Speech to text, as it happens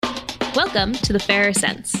Welcome to The Fairer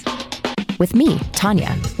Sense. With me,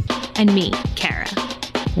 Tanya. And me, Kara.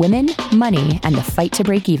 Women, money, and the fight to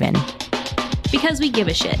break even. Because we give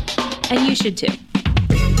a shit. And you should too.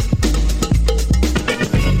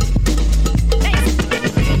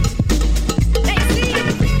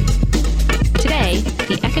 Today,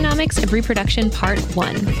 the economics of reproduction, part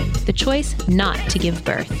 1. The choice not to give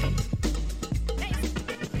birth.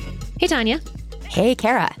 Hey, Tanya. Hey,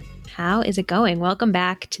 Kara. How is it going? Welcome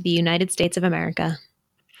back to the United States of America.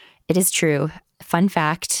 It is true. Fun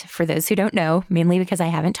fact for those who don't know, mainly because I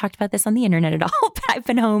haven't talked about this on the internet at all, but I've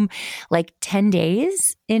been home like 10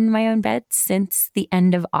 days in my own bed since the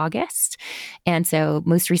end of August. And so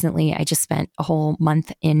most recently, I just spent a whole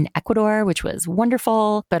month in Ecuador, which was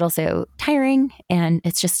wonderful, but also tiring. And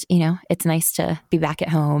it's just, it's nice to be back at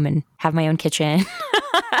home and have my own kitchen,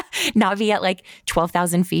 not be at like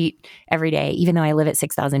 12,000 feet every day. Even though I live at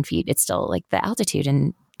 6,000 feet, it's still like the altitude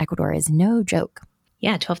in Ecuador is no joke.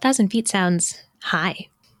 Yeah, 12,000 feet sounds high.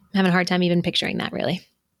 I'm having a hard time even picturing that, really.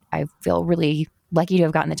 I feel really lucky to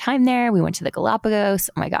have gotten the time there. We went to the Galapagos.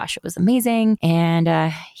 Oh my gosh, it was amazing. And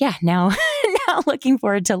now looking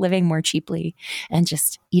forward to living more cheaply and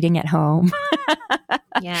just eating at home.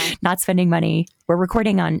 Yeah. Not spending money. We're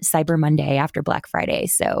recording on Cyber Monday after Black Friday.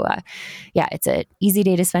 So it's an easy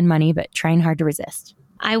day to spend money, but trying hard to resist.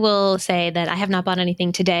 I will say that I have not bought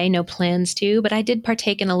anything today, no plans to, but I did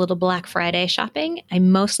partake in a little Black Friday shopping. I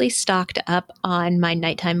mostly stocked up on my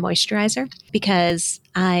nighttime moisturizer because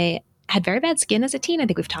I had very bad skin as a teen. I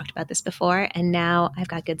think we've talked about this before. And now I've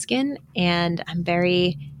got good skin and I'm not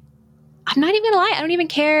even going to lie. I don't even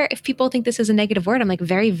care if people think this is a negative word. I'm like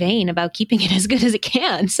very vain about keeping it as good as it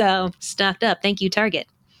can. So stocked up. Thank you, Target.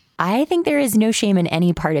 I think there is no shame in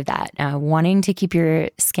any part of that. Wanting to keep your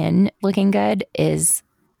skin looking good is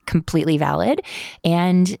completely valid.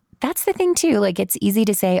 And that's the thing too. Like it's easy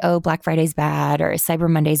to say, oh, Black Friday's bad or Cyber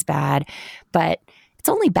Monday's bad, but it's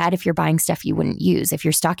only bad if you're buying stuff you wouldn't use. If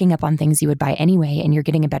you're stocking up on things you would buy anyway and you're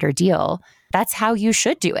getting a better deal, that's how you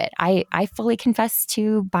should do it. I fully confess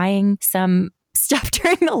to buying some stuff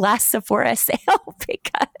during the last Sephora sale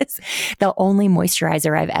because the only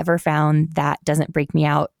moisturizer I've ever found that doesn't break me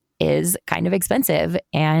out is kind of expensive.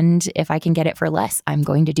 And if I can get it for less, I'm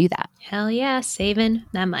going to do that. Hell yeah, saving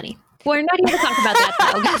that money. We're not even going to talk about that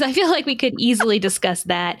though, because I feel like we could easily discuss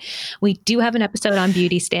that. We do have an episode on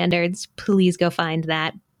beauty standards. Please go find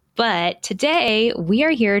that. But today we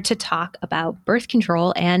are here to talk about birth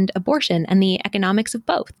control and abortion and the economics of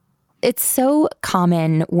both. It's so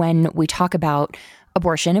common when we talk about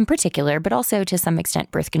abortion in particular, but also to some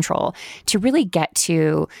extent birth control, to really get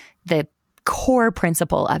to the core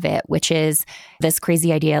principle of it, which is this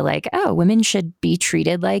crazy idea like, oh, women should be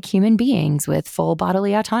treated like human beings with full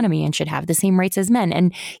bodily autonomy and should have the same rights as men.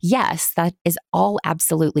 And yes, that is all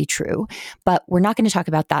absolutely true. But we're not going to talk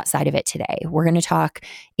about that side of it today. We're going to talk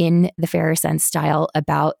in the Fairer Sense style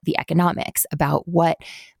about the economics, about what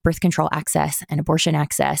birth control access and abortion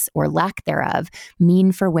access or lack thereof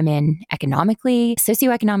mean for women economically,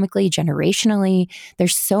 socioeconomically, generationally.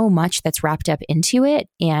 There's so much that's wrapped up into it.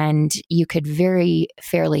 And you could very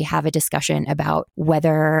fairly have a discussion about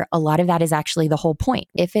whether a lot of that is actually the whole point,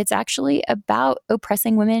 if it's actually about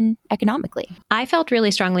oppressing women economically. I felt really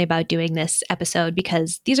strongly about doing this episode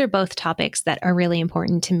because these are both topics that are really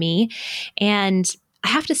important to me. And I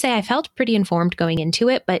have to say, I felt pretty informed going into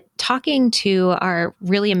it, but talking to our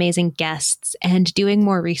really amazing guests and doing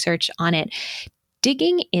more research on it,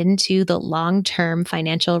 digging into the long-term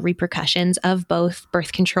financial repercussions of both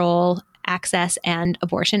birth control access and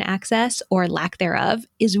abortion access or lack thereof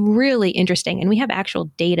is really interesting. And we have actual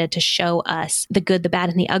data to show us the good, the bad,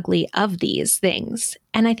 and the ugly of these things.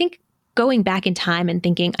 And I think going back in time and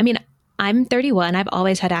thinking, I'm 31, I've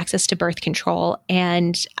always had access to birth control.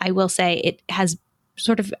 And I will say it has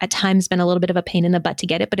sort of at times been a little bit of a pain in the butt to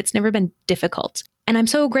get it, but it's never been difficult. And I'm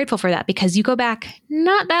so grateful for that because you go back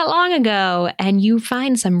not that long ago and you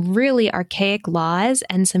find some really archaic laws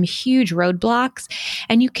and some huge roadblocks.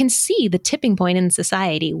 And you can see the tipping point in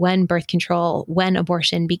society when birth control, when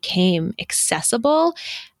abortion became accessible,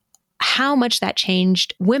 how much that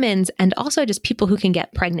changed women's and also just people who can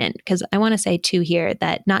get pregnant. Because I want to say too here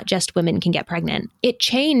that not just women can get pregnant. It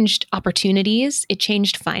changed opportunities, it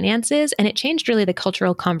changed finances, and it changed really the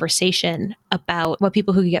cultural conversation about what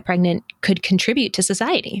people who could get pregnant could contribute to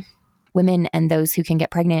society. Women and those who can get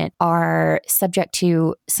pregnant are subject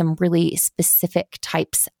to some really specific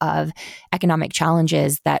types of economic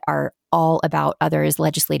challenges that are all about others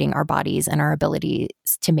legislating our bodies and our abilities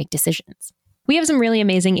to make decisions. We have some really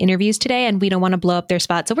amazing interviews today, and we don't want to blow up their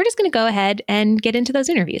spot. So we're just going to go ahead and get into those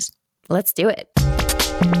interviews. Let's do it.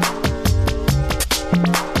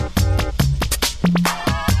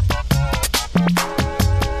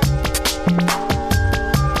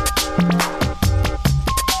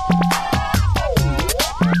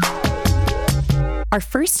 Our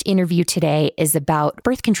first interview today is about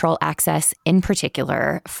birth control access in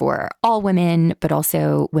particular for all women, but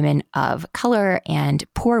also women of color and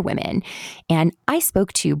poor women. And I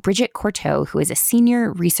spoke to Bridget Courteau, who is a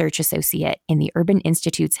senior research associate in the Urban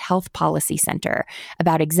Institute's Health Policy Center,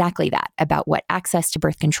 about exactly that, about what access to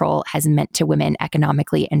birth control has meant to women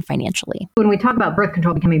economically and financially. When we talk about birth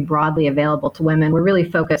control becoming broadly available to women, we're really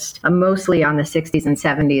focused mostly on the 60s and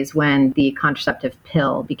 70s when the contraceptive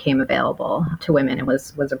pill became available to women. It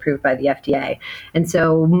was approved by the FDA. And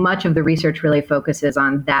so much of the research really focuses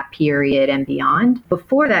on that period and beyond.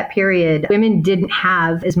 Before that period, women didn't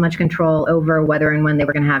have as much control over whether and when they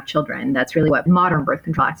were going to have children. That's really what modern birth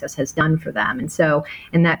control access has done for them. And so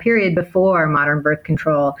in that period before modern birth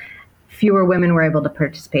control, fewer women were able to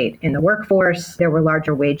participate in the workforce. There were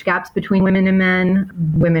larger wage gaps between women and men.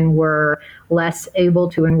 Women were less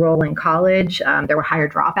able to enroll in college. There were higher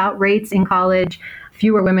dropout rates in college.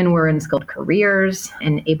 Fewer women were in skilled careers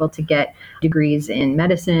and able to get degrees in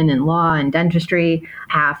medicine and law and dentistry.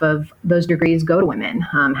 Half of those degrees go to women.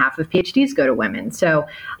 Half of PhDs go to women. So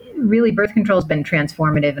really, birth control has been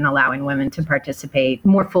transformative in allowing women to participate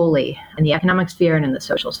more fully in the economic sphere and in the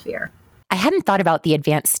social sphere. I hadn't thought about the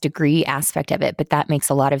advanced degree aspect of it, but that makes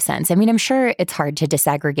a lot of sense. I mean, I'm sure it's hard to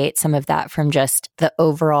disaggregate some of that from just the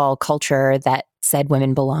overall culture that said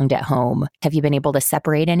women belonged at home. Have you been able to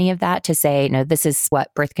separate any of that to say, no, this is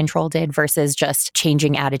what birth control did versus just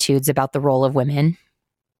changing attitudes about the role of women?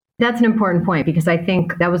 That's an important point because I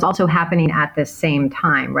think that was also happening at the same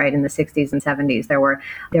time, right? In the 60s and 70s,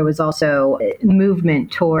 there was also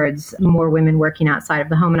movement towards more women working outside of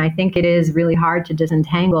the home. And I think it is really hard to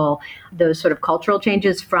disentangle those sort of cultural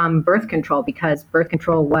changes from birth control because birth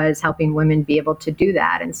control was helping women be able to do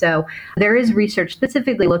that. And so there is research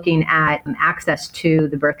specifically looking at access to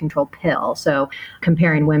the birth control pill. So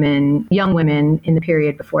comparing young women in the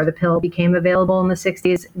period before the pill became available in the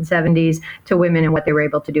 60s and 70s to women and what they were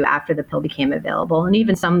able to do after the pill became available. And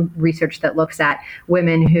even some research that looks at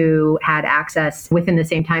women who had access within the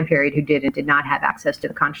same time period who did and did not have access to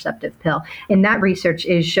the contraceptive pill. And that research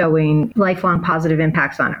is showing lifelong positive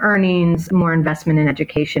impacts on earnings, more investment in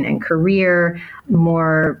education and career,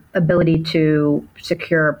 more ability to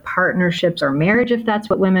secure partnerships or marriage if that's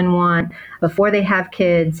what women want before they have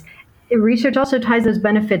kids. Research also ties those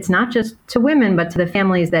benefits not just to women, but to the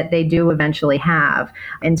families that they do eventually have.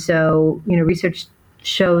 And so, research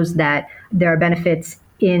shows that there are benefits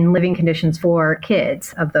in living conditions for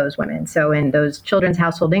kids of those women. So in those children's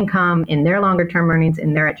household income, in their longer term earnings,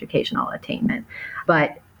 in their educational attainment.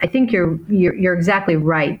 But I think you're exactly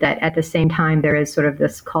right that at the same time, there is sort of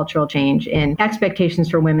this cultural change in expectations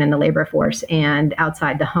for women in the labor force and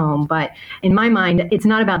outside the home. But in my mind, it's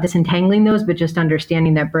not about disentangling those, but just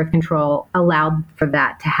understanding that birth control allowed for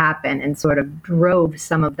that to happen and sort of drove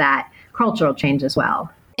some of that cultural change as well.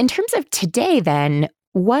 In terms of today, then,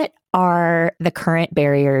 what are the current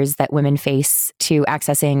barriers that women face to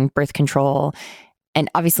accessing birth control? And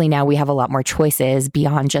obviously now we have a lot more choices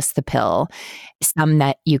beyond just the pill. Some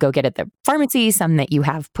that you go get at the pharmacy, some that you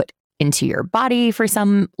have put into your body for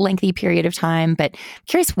some lengthy period of time. But I'm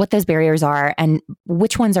curious what those barriers are and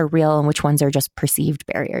which ones are real and which ones are just perceived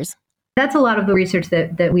barriers. That's a lot of the research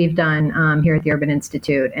that we've done here at the Urban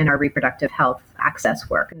Institute and our reproductive health access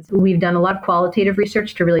work. We've done a lot of qualitative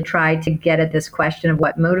research to really try to get at this question of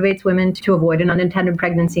what motivates women to avoid an unintended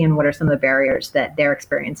pregnancy and what are some of the barriers that they're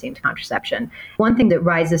experiencing to contraception. One thing that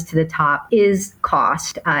rises to the top is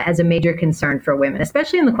cost as a major concern for women,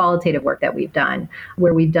 especially in the qualitative work that we've done,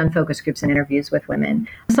 where we've done focus groups and interviews with women.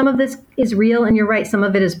 Some of this is real, and you're right, some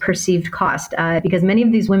of it is perceived cost because many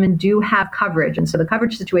of these women do have coverage. And so the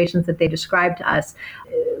coverage situations that they describe to us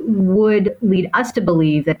would lead us to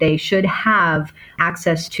believe that they should have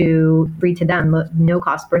access to free to them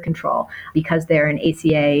no-cost birth control because they're in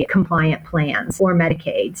ACA compliant plans or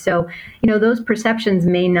Medicaid. So, those perceptions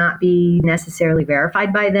may not be necessarily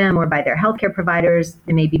verified by them or by their healthcare providers.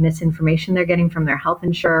 It may be misinformation they're getting from their health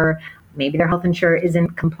insurer. Maybe their health insurer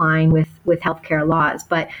isn't complying with healthcare laws.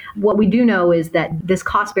 But what we do know is that this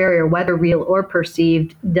cost barrier, whether real or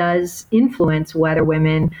perceived, does influence whether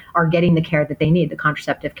women are getting the care that they need, the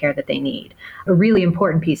contraceptive care that they need. A really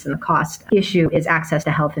important piece in the cost issue is access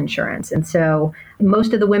to health insurance. And so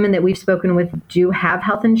most of the women that we've spoken with do have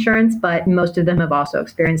health insurance, but most of them have also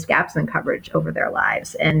experienced gaps in coverage over their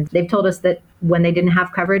lives. And they've told us that when they didn't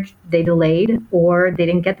have coverage, they delayed or they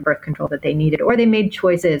didn't get the birth control that they needed, or they made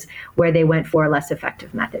choices where they went for a less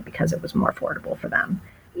effective method because it was more affordable for them.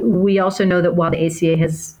 We also know that while the ACA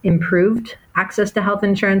has improved access to health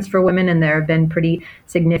insurance for women, and there have been pretty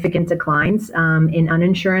significant declines in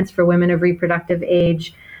uninsurance for women of reproductive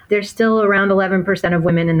age, there's still around 11% of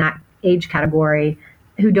women in that age category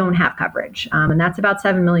who don't have coverage. And that's about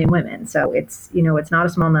 7 million women. So it's not a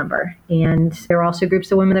small number. And there are also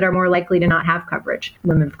groups of women that are more likely to not have coverage.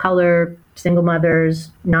 Women of color, single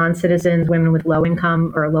mothers, non-citizens, women with low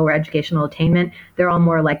income or lower educational attainment, they're all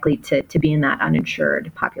more likely to be in that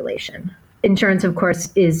uninsured population. Insurance, of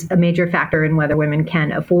course, is a major factor in whether women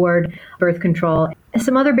can afford birth control.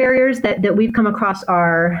 Some other barriers that we've come across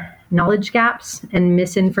are knowledge gaps and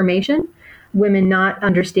misinformation. Women not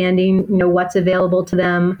understanding, what's available to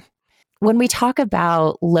them. When we talk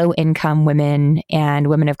about low-income women and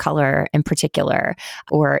women of color in particular,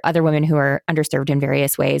 or other women who are underserved in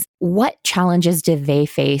various ways, what challenges do they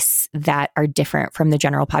face that are different from the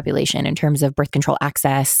general population in terms of birth control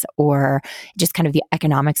access or just kind of the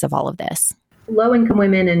economics of all of this? Low-income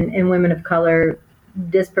women and women of color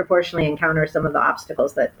disproportionately encounter some of the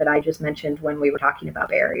obstacles that I just mentioned when we were talking about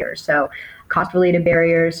barriers. So cost-related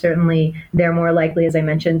barriers, certainly they're more likely, as I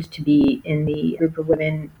mentioned, to be in the group of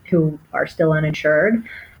women who are still uninsured.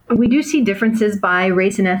 We do see differences by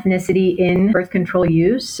race and ethnicity in birth control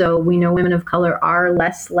use. So we know women of color are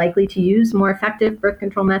less likely to use more effective birth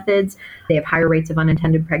control methods. They have higher rates of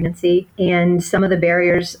unintended pregnancy. And some of the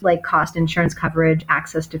barriers like cost, insurance coverage,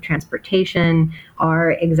 access to transportation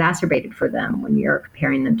are exacerbated for them when you're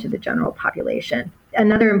comparing them to the general population.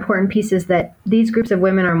 Another important piece is that these groups of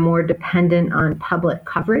women are more dependent on public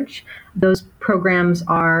coverage. Those programs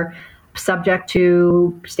are subject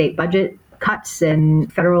to state budget cuts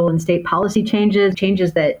and federal and state policy changes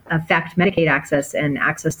that affect Medicaid access and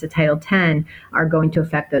access to Title X are going to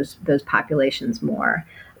affect those populations more.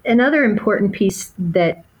 Another important piece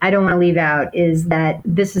that I don't want to leave out is that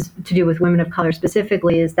this is to do with women of color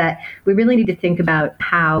specifically, is that we really need to think about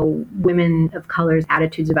how women of color's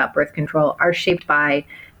attitudes about birth control are shaped by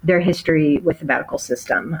their history with the medical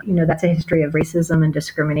system. That's a history of racism and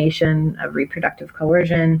discrimination, of reproductive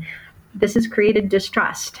coercion. This has created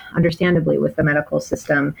distrust, understandably, with the medical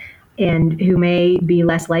system, and who may be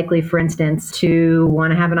less likely, for instance, to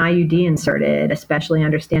want to have an IUD inserted, especially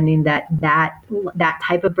understanding that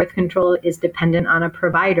type of birth control is dependent on a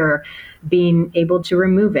provider being able to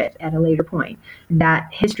remove it at a later point. That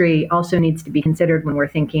history also needs to be considered when we're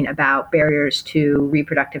thinking about barriers to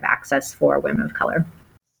reproductive access for women of color.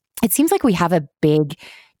 It seems like we have a big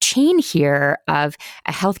chain here of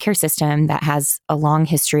a healthcare system that has a long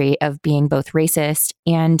history of being both racist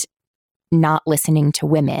and not listening to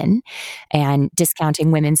women and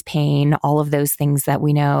discounting women's pain, all of those things that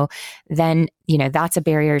we know, then, that's a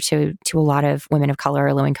barrier to a lot of women of color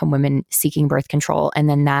or low-income women seeking birth control. And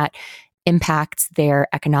then that impacts their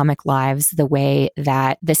economic lives the way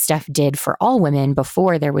that this stuff did for all women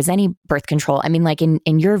before there was any birth control. I mean, like in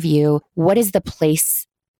your view, what is the place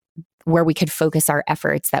where we could focus our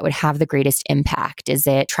efforts that would have the greatest impact? Is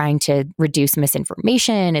it trying to reduce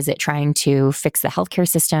misinformation? Is it trying to fix the healthcare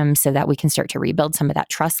system so that we can start to rebuild some of that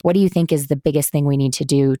trust? What do you think is the biggest thing we need to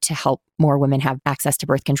do to help more women have access to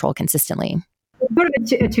birth control consistently? Sort of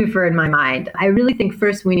a twofer in my mind. I really think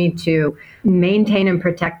first we need to maintain and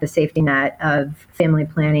protect the safety net of family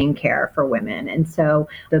planning care for women. And so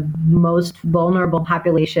the most vulnerable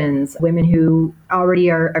populations, women who already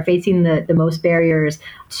are facing the most barriers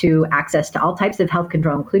to access to all types of health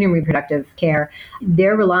control, including reproductive care,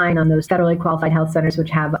 they're relying on those federally qualified health centers, which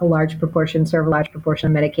have serve a large proportion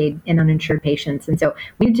of Medicaid and uninsured patients. And so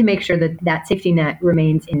we need to make sure that safety net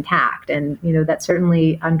remains intact. And, that's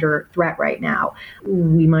certainly under threat right now.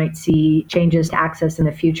 We might see changes to access in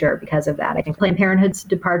the future because of that. I think Planned Parenthood's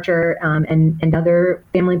departure and other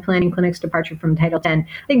family planning clinics' departure from Title X,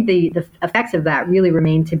 I think the effects of that really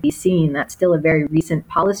remain to be seen. That's still a very recent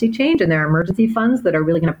policy change, and there are emergency funds that are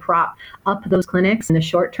really going to prop up those clinics in the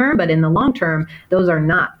short term. But in the long term, those are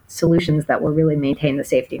not solutions that will really maintain the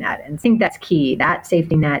safety net. And I think that's key. That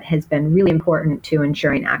safety net has been really important to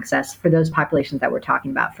ensuring access for those populations that we're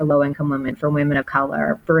talking about, for low-income women, for women of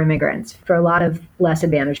color, for immigrants, for a lot of less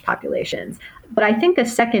advantaged populations. But I think a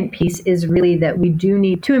second piece is really that we do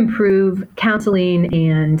need to improve counseling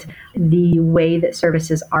and the way that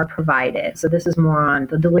services are provided. So this is more on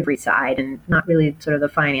the delivery side and not really sort of the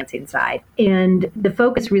financing side. And the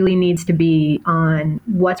focus really needs to be on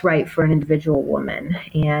what's right for an individual woman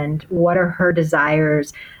and what are her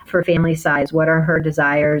desires for family size, what are her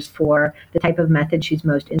desires for the type of method she's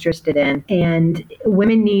most interested in. And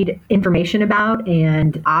women need information about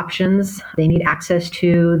and options. They need access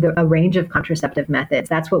to a range of contraceptive methods.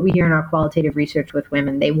 That's what we hear in our qualitative research with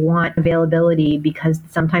women. They want availability because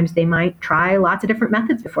sometimes they might try lots of different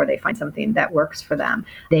methods before they find something that works for them.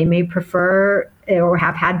 They may prefer or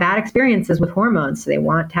have had bad experiences with hormones. So they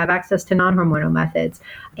want to have access to non-hormonal methods.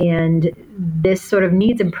 And this sort of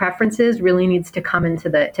needs and preferences really needs to come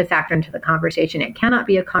to factor into the conversation. It cannot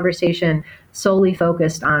be a conversation solely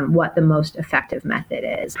focused on what the most effective method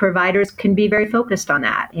is. Providers can be very focused on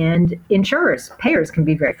that, and insurers, payers can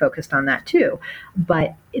be very focused on that too.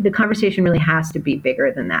 But the conversation really has to be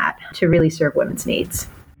bigger than that to really serve women's needs.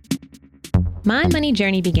 My money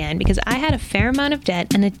journey began because I had a fair amount of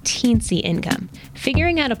debt and a teensy income.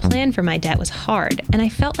 Figuring out a plan for my debt was hard, and I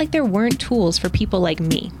felt like there weren't tools for people like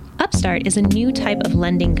me. Upstart is a new type of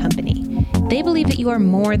lending company. They believe that you are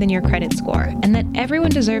more than your credit score and that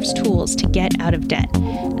everyone deserves tools to get out of debt,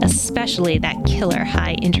 especially that killer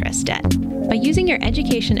high interest debt. By using your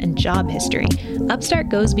education and job history, Upstart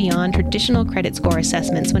goes beyond traditional credit score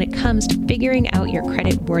assessments when it comes to figuring out your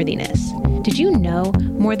credit worthiness. Did you know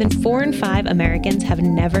more than 4 in 5 Americans have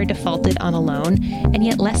never defaulted on a loan, and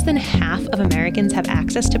yet less than half of Americans have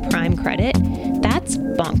access to prime credit? That's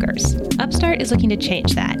bonkers. Upstart is looking to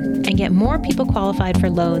change that and get more people qualified for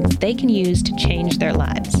loans they can use to change their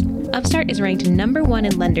lives. Upstart is ranked #1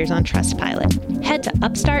 in lenders on Trustpilot. Head to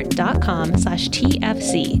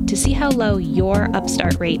upstart.com/TFC to see how low your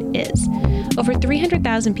Upstart rate is. Over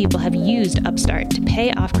 300,000 people have used Upstart to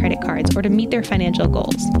pay off credit cards or to meet their financial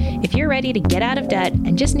goals. If you're ready to get out of debt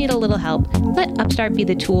and just need a little help, let Upstart be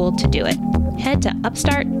the tool to do it. Head to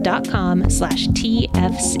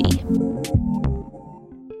upstart.com/TFC.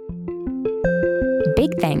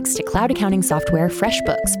 Big thanks to cloud accounting software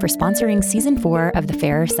FreshBooks for sponsoring Season 4 of The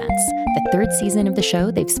Fairer Cents, the 3rd season of the show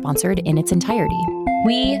they've sponsored in its entirety.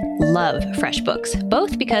 We love FreshBooks,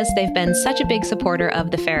 both because they've been such a big supporter of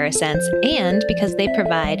The Fairer Cents and because they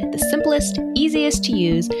provide the simplest, easiest to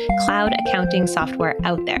use cloud accounting software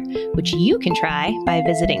out there, which you can try by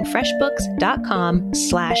visiting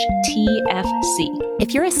freshbooks.com/TFC.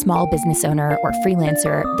 If you're a small business owner or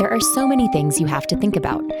freelancer, there are so many things you have to think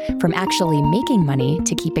about, from actually making money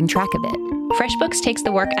to keeping track of it. FreshBooks takes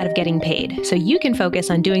the work out of getting paid, so you can focus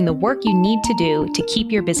on doing the work you need to do to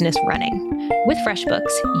keep your business running. With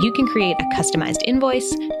FreshBooks, you can create a customized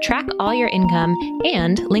invoice, track all your income,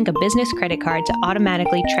 and link a business credit card to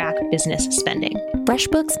automatically track business spending.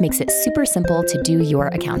 FreshBooks makes it super simple to do your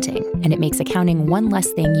accounting, and it makes accounting one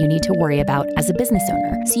less thing you need to worry about as a business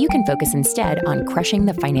owner, so you can focus instead on crushing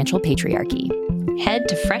the financial patriarchy. Head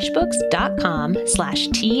to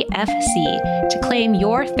freshbooks.com/TFC to claim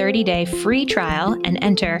your 30-day free trial and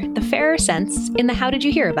enter The Fairer Cents in the How Did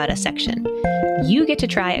You Hear About Us section. You get to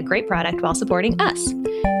try a great product while supporting us.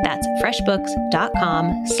 That's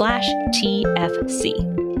freshbooks.com/TFC.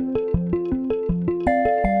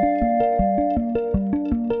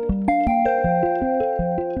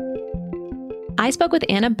 I spoke with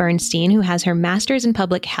Anna Bernstein, who has her master's in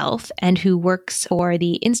public health and who works for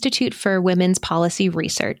the Institute for Women's Policy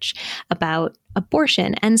Research, about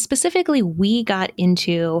abortion. And specifically, we got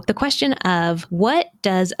into the question of what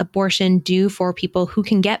does abortion do for people who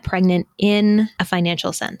can get pregnant in a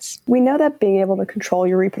financial sense? We know that being able to control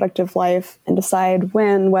your reproductive life and decide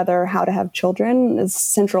when, whether, how to have children is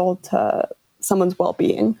central to someone's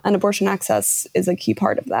well-being. And abortion access is a key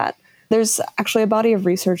part of that. There's actually a body of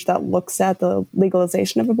research that looks at the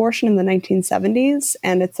legalization of abortion in the 1970s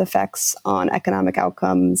and its effects on economic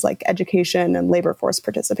outcomes like education and labor force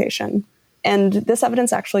participation. And this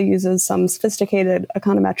evidence actually uses some sophisticated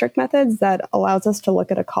econometric methods that allows us to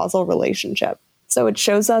look at a causal relationship. So it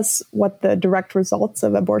shows us what the direct results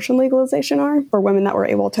of abortion legalization are for women that were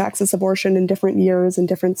able to access abortion in different years in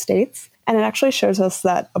different states. And it actually shows us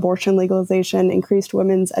that abortion legalization increased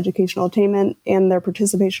women's educational attainment and their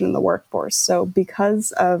participation in the workforce. So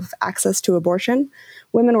because of access to abortion,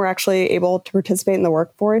 women were actually able to participate in the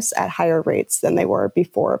workforce at higher rates than they were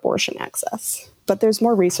before abortion access. But there's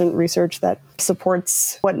more recent research that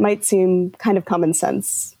supports what might seem kind of common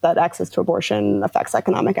sense, that access to abortion affects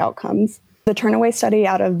economic outcomes. The Turnaway study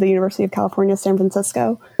out of the University of California, San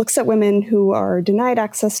Francisco, looks at women who are denied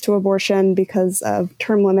access to abortion because of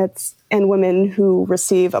term limits and women who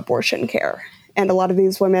receive abortion care. And a lot of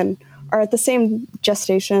these women are at the same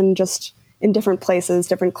gestation, just in different places,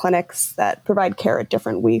 different clinics that provide care at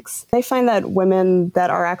different weeks. They find that women that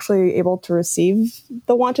are actually able to receive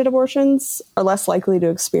the wanted abortions are less likely to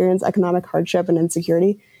experience economic hardship and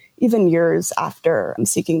insecurity even years after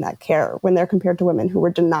seeking that care, when they're compared to women who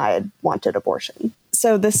were denied wanted abortion.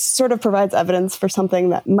 So this sort of provides evidence for something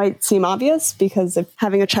that might seem obvious, because if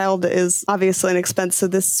having a child is obviously an expense, so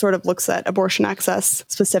this sort of looks at abortion access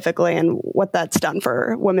specifically and what that's done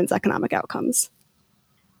for women's economic outcomes.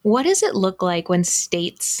 What does it look like when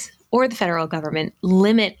states or the federal government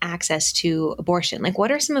limit access to abortion? Like,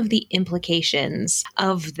 what are some of the implications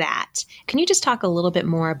of that? Can you just talk a little bit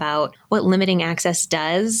more about what limiting access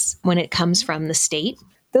does when it comes from the state?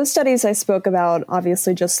 Those studies I spoke about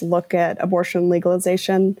obviously just look at abortion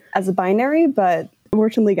legalization as a binary, but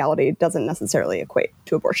abortion legality doesn't necessarily equate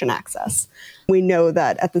to abortion access. We know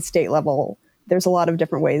that at the state level, there's a lot of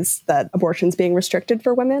different ways that abortion is being restricted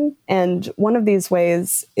for women. And one of these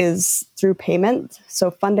ways is through payment. So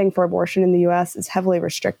funding for abortion in the US is heavily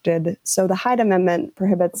restricted. So the Hyde Amendment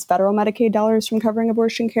prohibits federal Medicaid dollars from covering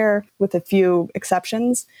abortion care, with a few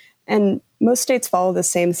exceptions. And most states follow the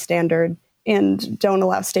same standard and don't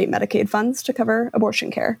allow state Medicaid funds to cover abortion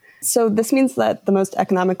care. So this means that the most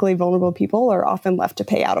economically vulnerable people are often left to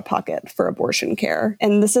pay out of pocket for abortion care.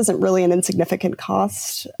 And this isn't really an insignificant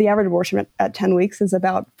cost. The average abortion at 10 weeks is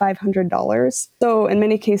about $500. So in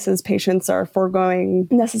many cases, patients are foregoing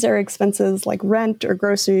necessary expenses like rent or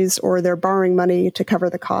groceries, or they're borrowing money to cover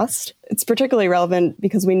the cost. It's particularly relevant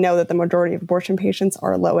because we know that the majority of abortion patients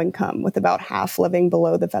are low income, with about half living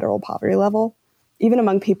below the federal poverty level. Even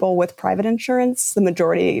among people with private insurance, the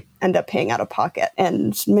majority end up paying out of pocket.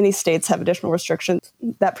 And many states have additional restrictions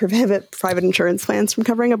that prohibit private insurance plans from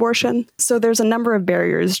covering abortion. So there's a number of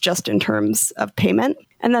barriers just in terms of payment.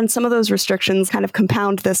 And then some of those restrictions kind of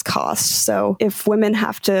compound this cost. So if women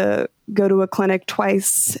have to go to a clinic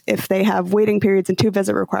twice, if they have waiting periods and 2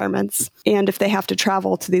 visit requirements, and if they have to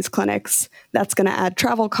travel to these clinics, that's going to add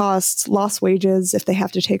travel costs, lost wages if they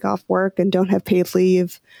have to take off work and don't have paid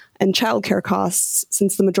leave, and childcare costs,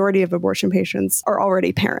 since the majority of abortion patients are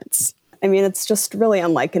already parents. I mean, it's just really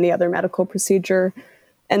unlike any other medical procedure.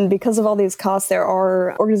 And because of all these costs, there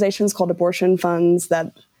are organizations called abortion funds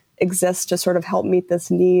that exist to sort of help meet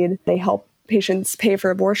this need. They help patients pay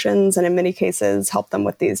for abortions, and in many cases help them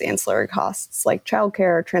with these ancillary costs like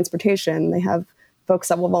childcare, transportation. They have folks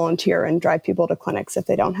that will volunteer and drive people to clinics if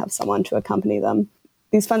they don't have someone to accompany them.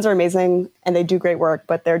 These funds are amazing and they do great work,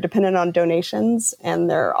 but they're dependent on donations and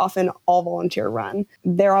they're often all volunteer run.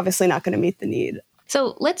 They're obviously not going to meet the need.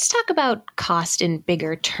 So let's talk about cost in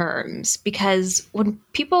bigger terms, because when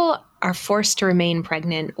people are forced to remain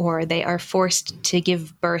pregnant, or they are forced to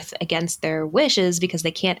give birth against their wishes because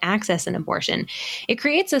they can't access an abortion, it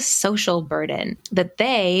creates a social burden that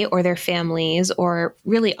they or their families, or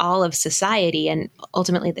really all of society and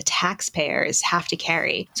ultimately the taxpayers, have to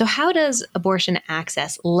carry. So how does abortion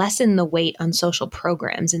access lessen the weight on social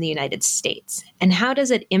programs in the United States? And how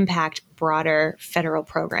does it impact broader federal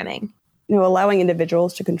programming? Allowing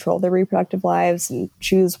individuals to control their reproductive lives and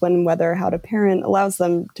choose when, whether, how to parent allows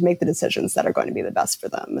them to make the decisions that are going to be the best for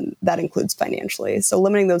them. And that includes financially. So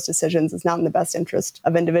limiting those decisions is not in the best interest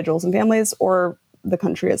of individuals and families or the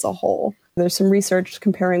country as a whole. There's some research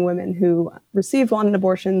comparing women who received wanted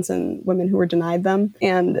abortions and women who were denied them.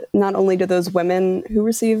 And not only do those women who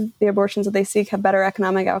receive the abortions that they seek have better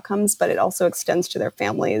economic outcomes, but it also extends to their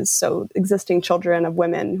families. So existing children of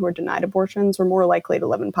women who are denied abortions were more likely to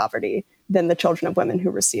live in poverty than the children of women who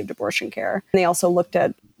received abortion care. And they also looked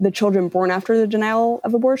at the children born after the denial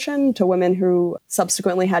of abortion to women who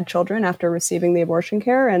subsequently had children after receiving the abortion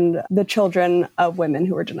care. And the children of women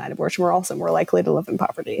who were denied abortion were also more likely to live in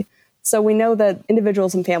poverty. So we know that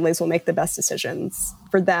individuals and families will make the best decisions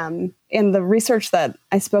for them. And the research that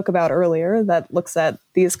I spoke about earlier that looks at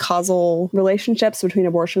these causal relationships between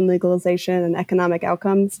abortion legalization and economic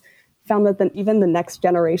outcomes found that even the next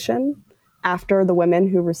generation after the women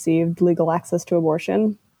who received legal access to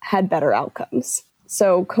abortion had better outcomes.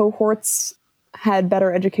 So cohorts had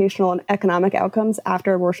better educational and economic outcomes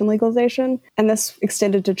after abortion legalization, and this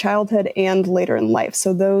extended to childhood and later in life.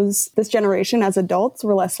 So this generation as adults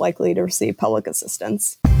were less likely to receive public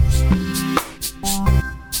assistance.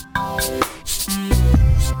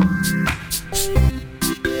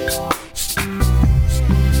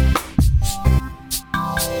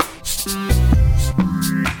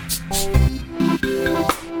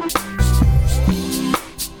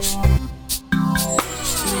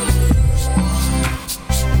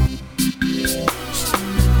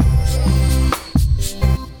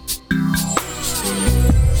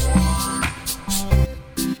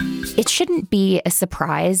 It shouldn't be a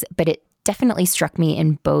surprise, but it definitely struck me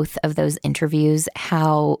in both of those interviews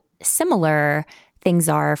how similar things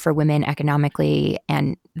are for women economically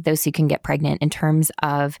and those who can get pregnant in terms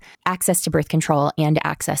of access to birth control and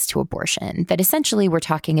access to abortion. That essentially we're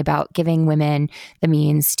talking about giving women the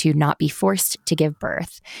means to not be forced to give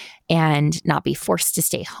birth and not be forced to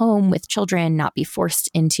stay home with children, not be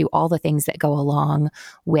forced into all the things that go along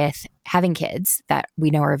with having kids that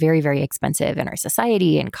we know are very, very expensive in our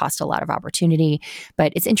society and cost a lot of opportunity.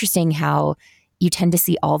 But it's interesting how you tend to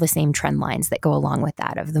see all the same trend lines that go along with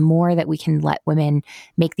that, of the more that we can let women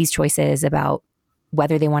make these choices about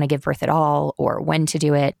whether they want to give birth at all or when to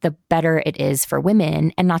do it, the better it is for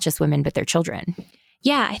women, and not just women, but their children.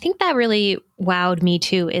 Yeah, I think that really wowed me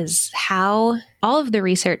too, is how all of the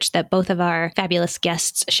research that both of our fabulous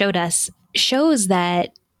guests showed us shows that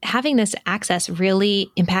having this access really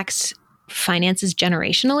impacts finances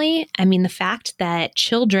generationally. I mean, the fact that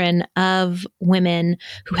children of women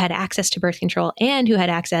who had access to birth control and who had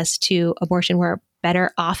access to abortion were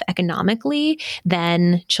better off economically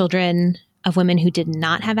than children of women who did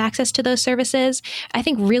not have access to those services, I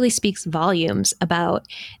think really speaks volumes about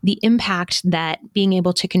the impact that being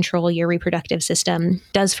able to control your reproductive system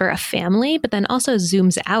does for a family, but then also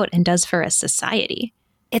zooms out and does for a society.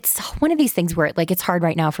 It's one of these things where it's hard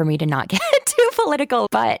right now for me to not get too political.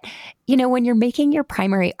 But, when you're making your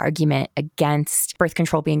primary argument against birth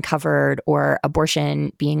control being covered or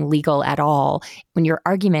abortion being legal at all, when your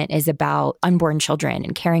argument is about unborn children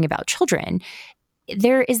and caring about children,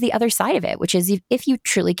 there is the other side of it, which is if you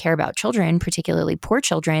truly care about children, particularly poor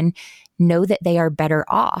children, know that they are better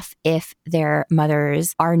off if their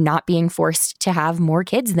mothers are not being forced to have more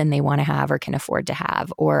kids than they want to have or can afford to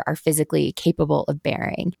have or are physically capable of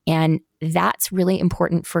bearing. And that's really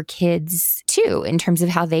important for kids too, in terms of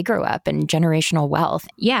how they grow up and generational wealth.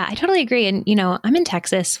 Yeah, I totally agree. And, I'm in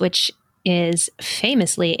Texas, which is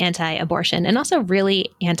famously anti-abortion and also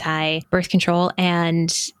really anti-birth control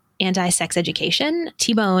and anti-sex education.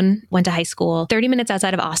 T-Bone went to high school 30 minutes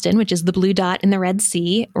outside of Austin, which is the blue dot in the Red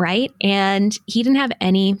Sea, right? And he didn't have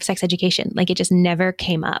any sex education. It just never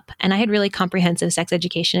came up. And I had really comprehensive sex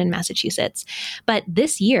education in Massachusetts. But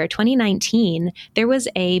this year, 2019, there was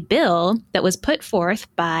a bill that was put forth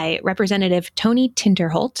by Representative Tony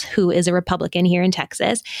Tinterholt, who is a Republican here in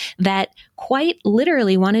Texas, that quite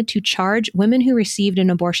literally wanted to charge women who received an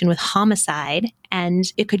abortion with homicide,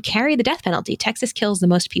 and it could carry the death penalty. Texas kills the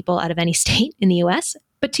most people out of any state in the US.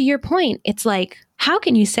 But to your point, it's how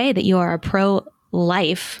can you say that you are a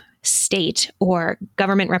pro-life state or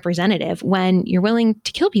government representative when you're willing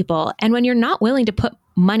to kill people and when you're not willing to put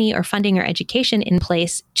money or funding or education in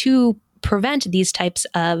place to prevent these types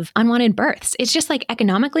of unwanted births? It's just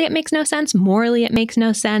economically, it makes no sense. Morally, it makes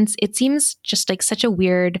no sense. It seems just such a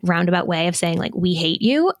weird roundabout way of saying we hate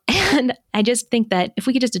you. And I just think that if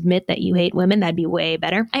we could just admit that you hate women, that'd be way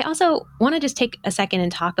better. I also want to just take a second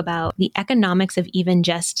and talk about the economics of even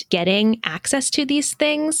just getting access to these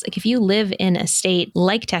things. If you live in a state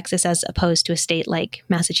like Texas, as opposed to a state like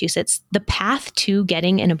Massachusetts, the path to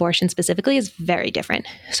getting an abortion specifically is very different.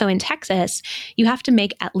 So in Texas, you have to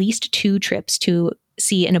make at least 2 trips to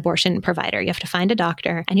see an abortion provider. You have to find a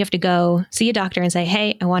doctor and you have to go see a doctor and say,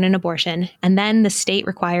 hey, I want an abortion. And then the state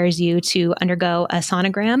requires you to undergo a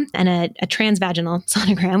sonogram and a transvaginal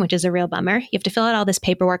sonogram, which is a real bummer. You have to fill out all this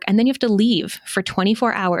paperwork and then you have to leave for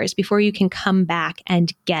 24 hours before you can come back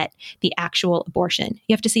and get the actual abortion.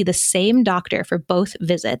 You have to see the same doctor for both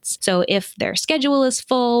visits. So if their schedule is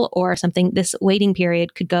full or something, this waiting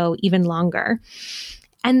period could go even longer.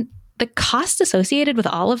 And the costs associated with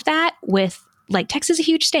all of that, with Texas is a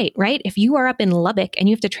huge state, right? If you are up in Lubbock and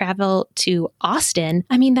you have to travel to Austin,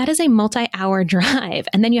 that is a multi-hour drive.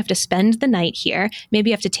 And then you have to spend the night here. Maybe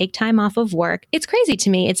you have to take time off of work. It's crazy to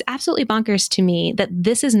me. It's absolutely bonkers to me that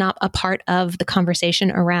this is not a part of the conversation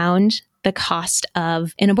around the cost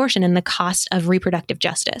of an abortion and the cost of reproductive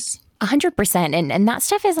justice. 100%. And that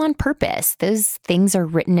stuff is on purpose. Those things are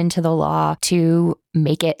written into the law to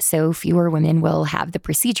make it so fewer women will have the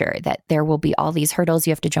procedure, that there will be all these hurdles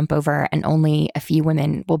you have to jump over and only a few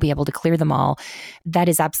women will be able to clear them all. That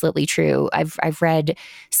is absolutely true. I've read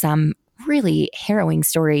some really harrowing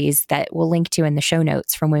stories that we'll link to in the show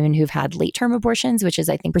notes from women who've had late-term abortions, which is,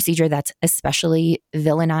 I think, a procedure that's especially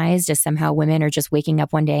villainized as somehow women are just waking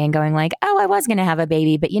up one day and going oh, I was going to have a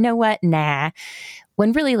baby, but you know what? Nah.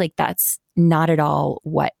 When really that's not at all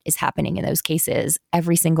what is happening in those cases.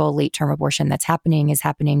 Every single late-term abortion that's happening is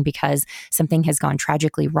happening because something has gone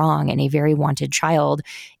tragically wrong and a very wanted child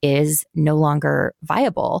is no longer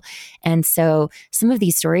viable. And so some of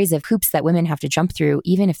these stories of hoops that women have to jump through,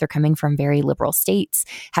 even if they're coming from very liberal states,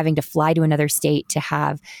 having to fly to another state to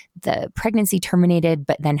have the pregnancy terminated,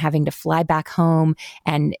 but then having to fly back home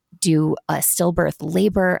and do a stillbirth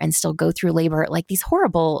labor and still go through labor, these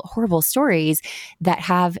horrible, horrible stories that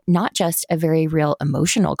have not just a very real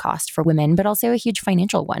emotional cost for women, but also a huge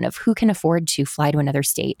financial one of who can afford to fly to another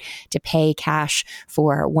state to pay cash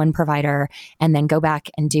for one provider and then go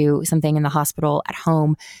back and do something in the hospital at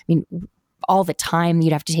home. All the time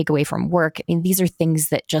you'd have to take away from work. These are things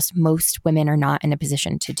that just most women are not in a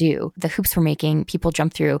position to do. The hoops we're making, people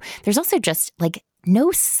jump through. There's also just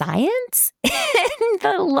no science in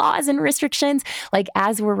the laws and restrictions. Like,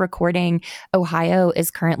 as we're recording, Ohio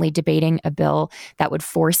is currently debating a bill that would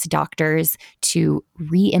force doctors to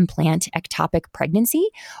re-implant ectopic pregnancy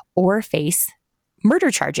or face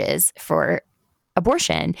murder charges for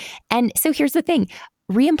abortion. And so here's the thing.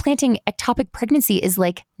 Reimplanting ectopic pregnancy is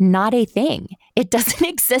like not a thing. It doesn't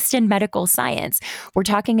exist in medical science. We're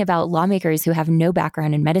talking about lawmakers who have no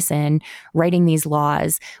background in medicine writing these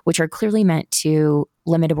laws, which are clearly meant to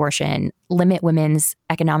limit abortion, limit women's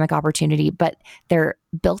economic opportunity, but they're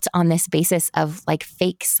built on this basis of like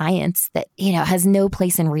fake science that, has no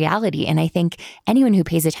place in reality. And I think anyone who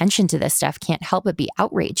pays attention to this stuff can't help but be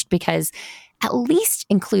outraged, because at least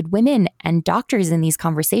include women and doctors in these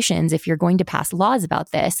conversations if you're going to pass laws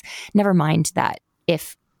about this. Never mind that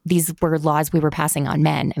if these were laws we were passing on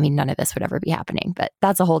men, I mean, none of this would ever be happening, but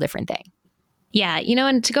that's a whole different thing. Yeah,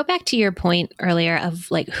 and to go back to your point earlier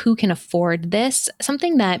of like who can afford this,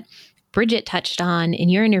 something that Bridget touched on in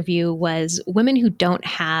your interview was women who don't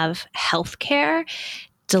have health care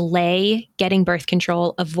delay getting birth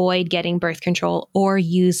control, avoid getting birth control, or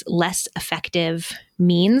use less effective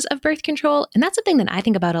means of birth control. And that's a thing that I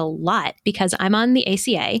think about a lot because I'm on the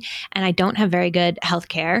ACA and I don't have very good health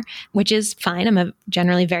care, which is fine. I'm a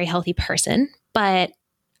generally very healthy person, but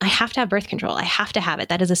I have to have birth control. I have to have it.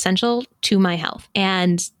 That is essential to my health.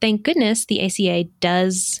 And thank goodness the ACA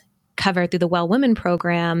does cover through the Well Women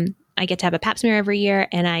program. I get to have a pap smear every year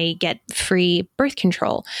and I get free birth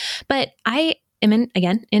control. But I am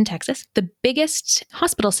in Texas. The biggest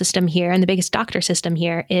hospital system here and the biggest doctor system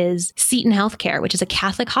here is Seton Healthcare, which is a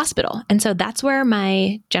Catholic hospital. And so that's where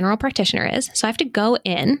my general practitioner is. So I have to go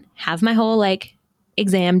in, have my whole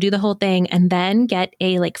exam, do the whole thing, and then get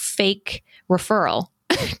a fake referral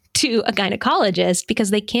to a gynecologist because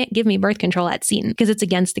they can't give me birth control at Seton because it's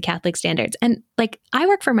against the Catholic standards. And I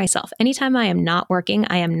work for myself. Anytime I am not working,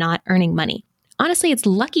 I am not earning money. Honestly, it's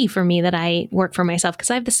lucky for me that I work for myself because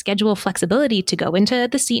I have the schedule flexibility to go into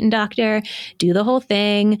the Seton doctor, do the whole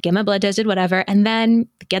thing, get my blood tested, whatever, and then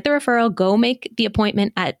get the referral, go make the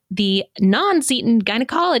appointment at the non-Seton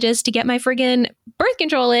gynecologist to get my friggin' birth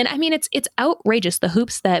control in. I mean, it's outrageous, the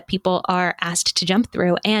hoops that people are asked to jump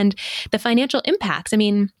through and the financial impacts. I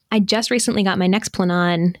mean, I just recently got my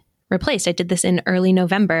Nexplanon replaced. I did this in early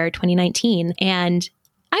November 2019, and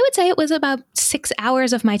I would say it was about 6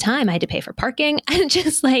 hours of my time I had to pay for parking. And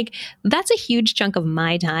just that's a huge chunk of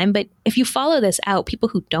my time. But if you follow this out, people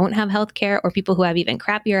who don't have healthcare or people who have even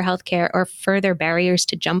crappier healthcare or further barriers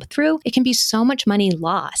to jump through, it can be so much money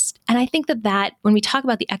lost. And I think that when we talk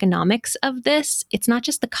about the economics of this, it's not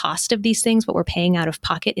just the cost of these things, what we're paying out of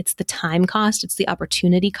pocket. It's the time cost. It's the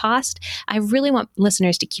opportunity cost. I really want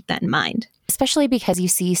listeners to keep that in mind. Especially because you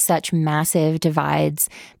see such massive divides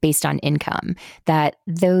based on income, that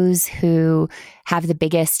those who have the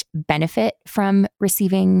biggest benefit from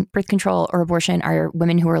receiving birth control or abortion are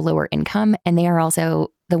women who are lower income. And they are also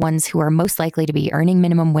the ones who are most likely to be earning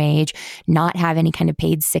minimum wage, not have any kind of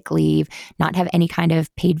paid sick leave, not have any kind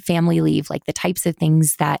of paid family leave, like the types of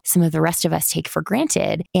things that some of the rest of us take for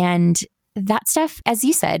granted. And that stuff, as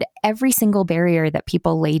you said, every single barrier that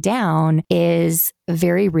people lay down is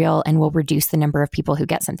very real and will reduce the number of people who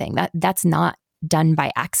get something. That's not done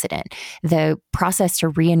by accident. The process to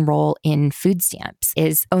re-enroll in food stamps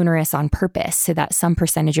is onerous on purpose so that some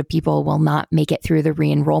percentage of people will not make it through the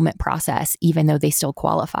re-enrollment process, even though they still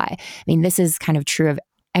qualify. I mean, this is kind of true of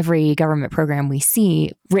every government program we see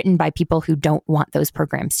written by people who don't want those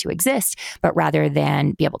programs to exist, but rather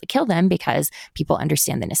than be able to kill them because people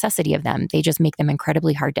understand the necessity of them, they just make them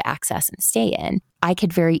incredibly hard to access and stay in. I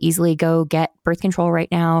could very easily go get birth control right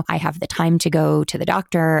now. I have the time to go to the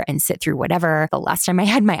doctor and sit through whatever. The last time I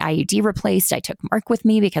had my IUD replaced, I took Mark with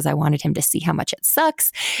me because I wanted him to see how much it sucks.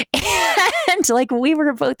 And we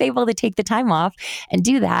were both able to take the time off and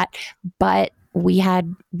do that. But we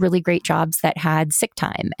had really great jobs that had sick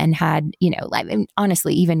time and had,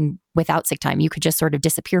 honestly, even without sick time, you could just sort of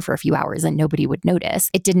disappear for a few hours and nobody would notice.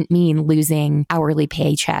 It didn't mean losing hourly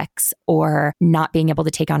paychecks or not being able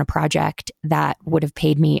to take on a project that would have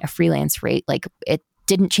paid me a freelance rate. It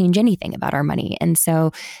didn't change anything about our money. And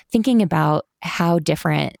so thinking about how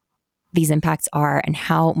different these impacts are and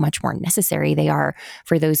how much more necessary they are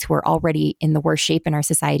for those who are already in the worst shape in our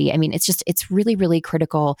society. I mean, it's really, really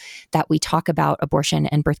critical that we talk about abortion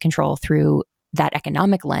and birth control through that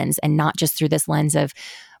economic lens and not just through this lens of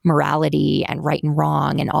morality and right and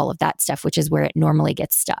wrong and all of that stuff, which is where it normally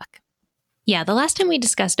gets stuck. Yeah, the last time we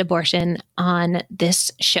discussed abortion on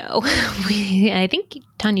this show, I think,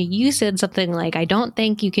 Tanya, you said something like, I don't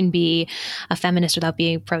think you can be a feminist without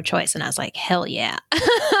being pro-choice. And I was like, hell yeah.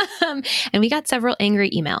 And we got several angry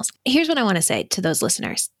emails. Here's what I want to say to those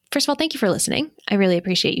listeners. First of all, thank you for listening. I really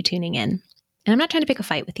appreciate you tuning in. And I'm not trying to pick a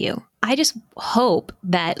fight with you. I just hope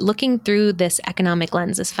that looking through this economic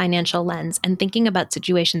lens, this financial lens, and thinking about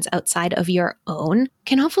situations outside of your own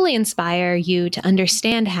can hopefully inspire you to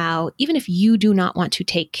understand how, even if you do not want to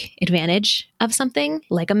take advantage of something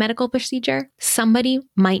like a medical procedure, somebody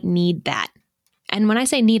might need that. And when I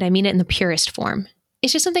say need, I mean it in the purest form.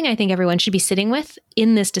 It's just something I think everyone should be sitting with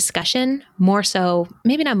in this discussion, more so,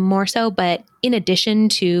 maybe not more so, but in addition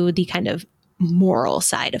to the kind of moral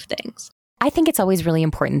side of things. I think it's always really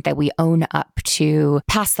important that we own up to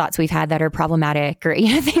past thoughts we've had that are problematic or,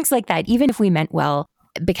 things like that, even if we meant well,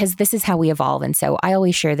 because this is how we evolve. And so I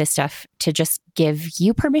always share this stuff to just give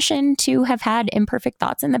you permission to have had imperfect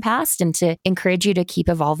thoughts in the past and to encourage you to keep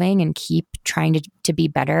evolving and keep trying to be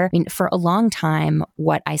better. I mean, for a long time,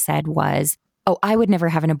 what I said was, oh, I would never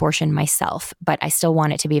have an abortion myself, but I still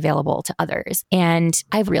want it to be available to others. And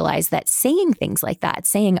I've realized that saying things like that,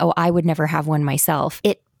 saying, oh, I would never have one myself,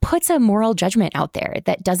 it puts a moral judgment out there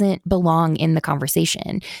that doesn't belong in the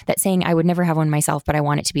conversation. That saying, I would never have one myself, but I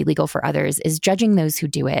want it to be legal for others, is judging those who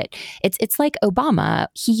do it. It's like Obama.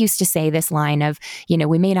 He used to say this line of,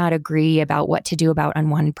 we may not agree about what to do about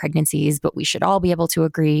unwanted pregnancies, but we should all be able to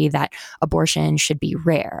agree that abortion should be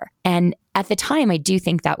rare. And at the time, I do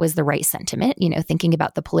think that was the right sentiment, thinking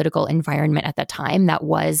about the political environment at the time, that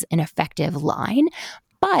was an effective line.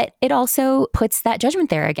 But it also puts that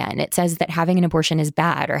judgment there again. It says that having an abortion is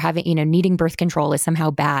bad, or having, needing birth control is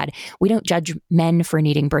somehow bad. We don't judge men for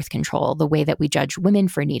needing birth control the way that we judge women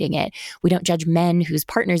for needing it. We don't judge men whose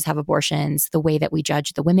partners have abortions the way that we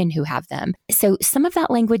judge the women who have them. So some of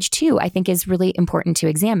that language too, I think, is really important to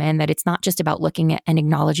examine, that it's not just about looking at and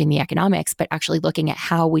acknowledging the economics, but actually looking at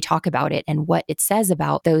how we talk about it and what it says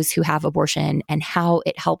about those who have abortion and how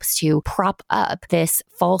it helps to prop up this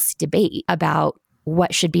false debate about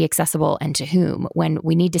what should be accessible and to whom, when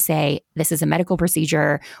we need to say this is a medical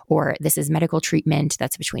procedure or this is medical treatment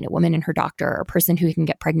that's between a woman and her doctor, or a person who can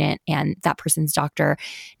get pregnant and that person's doctor,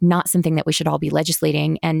 not something that we should all be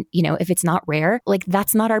legislating. And, if it's not rare, like,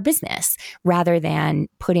 that's not our business, rather than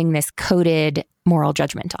putting this coded moral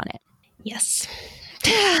judgment on it. Yes.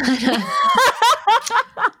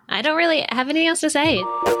 I don't really have anything else to say.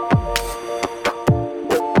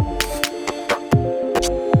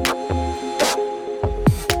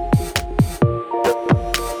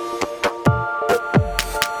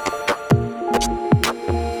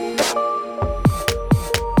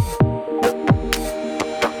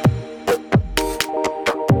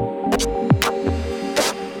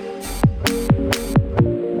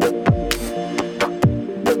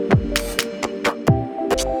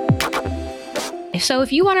 So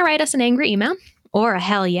if you want to write us an angry email or a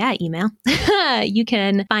hell yeah email, you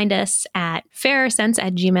can find us at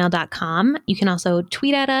fairersense@gmail.com. You can also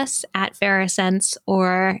tweet at us at fairersense,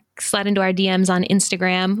 or slide into our DMs on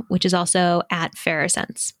Instagram, which is also at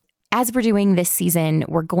fairersense. As we're doing this season,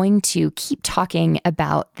 we're going to keep talking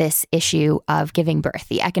about this issue of giving birth,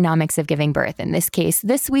 the economics of giving birth. In this case,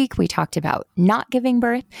 this week, we talked about not giving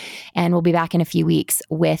birth, and we'll be back in a few weeks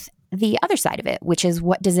with the other side of it, which is,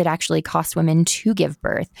 what does it actually cost women to give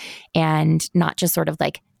birth? And not just sort of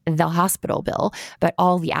like the hospital bill, but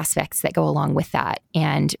all the aspects that go along with that,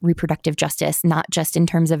 and reproductive justice, not just in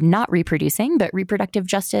terms of not reproducing, but reproductive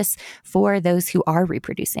justice for those who are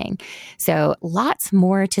reproducing. So lots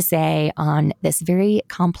more to say on this very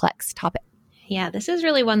complex topic. Yeah, this is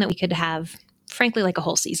really one that we could have, frankly, like a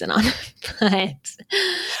whole season on. But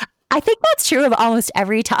I think that's true of almost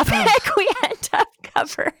every topic we end up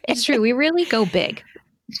covering. It's true. We really go big.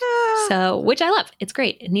 So, which I love. It's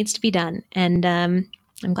great. It needs to be done. And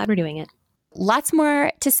I'm glad we're doing it. Lots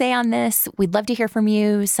more to say on this. We'd love to hear from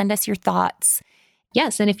you. Send us your thoughts.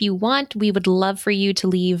 Yes. And if you want, we would love for you to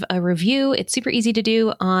leave a review. It's super easy to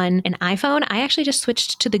do on an iPhone. I actually just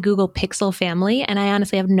switched to the Google Pixel family, and I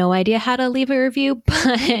honestly have no idea how to leave a review,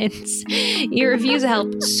 but your reviews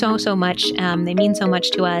help so much. They mean so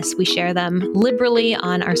much to us. We share them liberally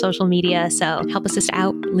on our social media. So help us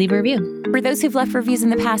out. Leave a review. For those who've left reviews in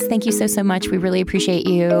the past, thank you so much. We really appreciate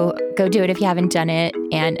you. Go do it if you haven't done it.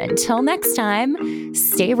 And until next time,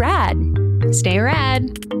 stay rad. Stay rad.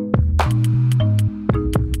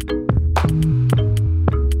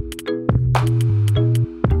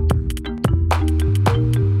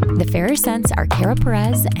 The Fairer Sense are Kara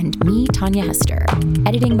Perez and me, Tanya Hester.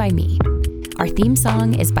 Editing by me. Our theme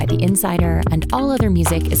song is by The Insider, and all other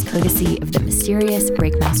music is courtesy of the mysterious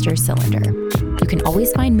Breakmaster Cylinder. You can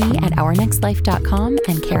always find me at ournextlife.com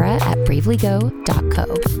and Kara at bravelygo.co.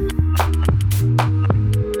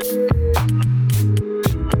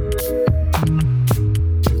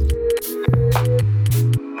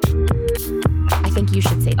 I think you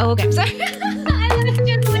should say that. Oh, okay. Sorry. I was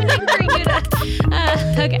just waiting for you to.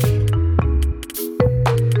 Okay.